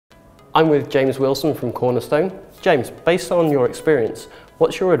I'm with James Wilson from Cornerstone. James, based on your experience,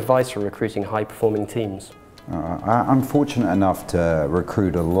 what's your advice for recruiting high-performing teams? I'm fortunate enough to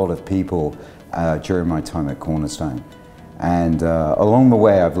recruit a lot of people during my time at Cornerstone. And along the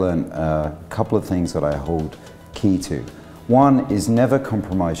way, I've learned a couple of things that I hold key to. One is never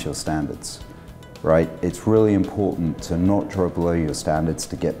compromise your standards, right? It's really important to not drop below your standards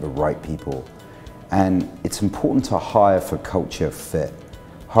to get the right people. And it's important to hire for culture fit.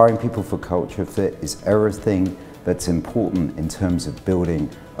 Hiring people for culture fit is everything that's important in terms of building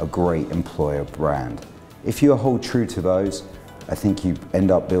a great employer brand. If you hold true to those, I think you end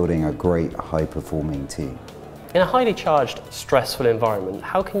up building a great high-performing team. In a highly charged, stressful environment,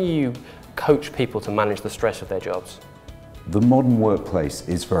 how can you coach people to manage the stress of their jobs? The modern workplace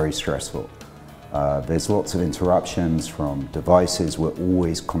is very stressful. There's lots of interruptions from devices. We're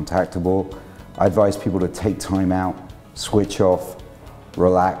always contactable. I advise people to take time out, switch off,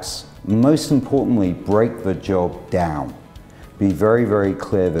 relax. Most importantly, break the job down. Be very, very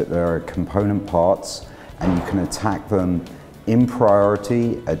clear that there are component parts and you can attack them in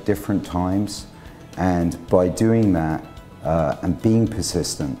priority at different times. And by doing that and being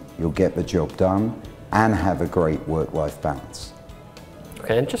persistent, you'll get the job done and have a great work-life balance.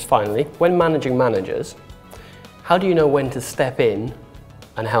 Okay, and just finally, when managing managers, how do you know when to step in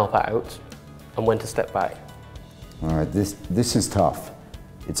and help out and when to step back? All right, this is tough.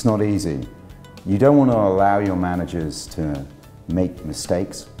 It's not easy. You don't want to allow your managers to make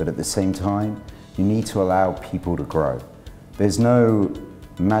mistakes, but at the same time, you need to allow people to grow. There's no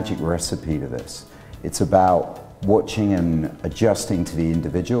magic recipe to this. It's about watching and adjusting to the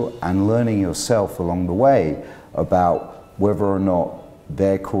individual and learning yourself along the way about whether or not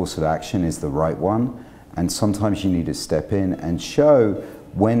their course of action is the right one. And sometimes you need to step in and show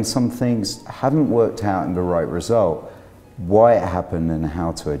when some things haven't worked out in the right result, why it happened and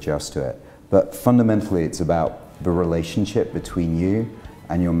how to adjust to it. But fundamentally, it's about the relationship between you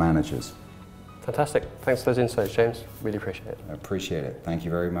and your managers. Fantastic. Thanks for those insights, James. Really appreciate it. I appreciate it. Thank you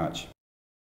very much.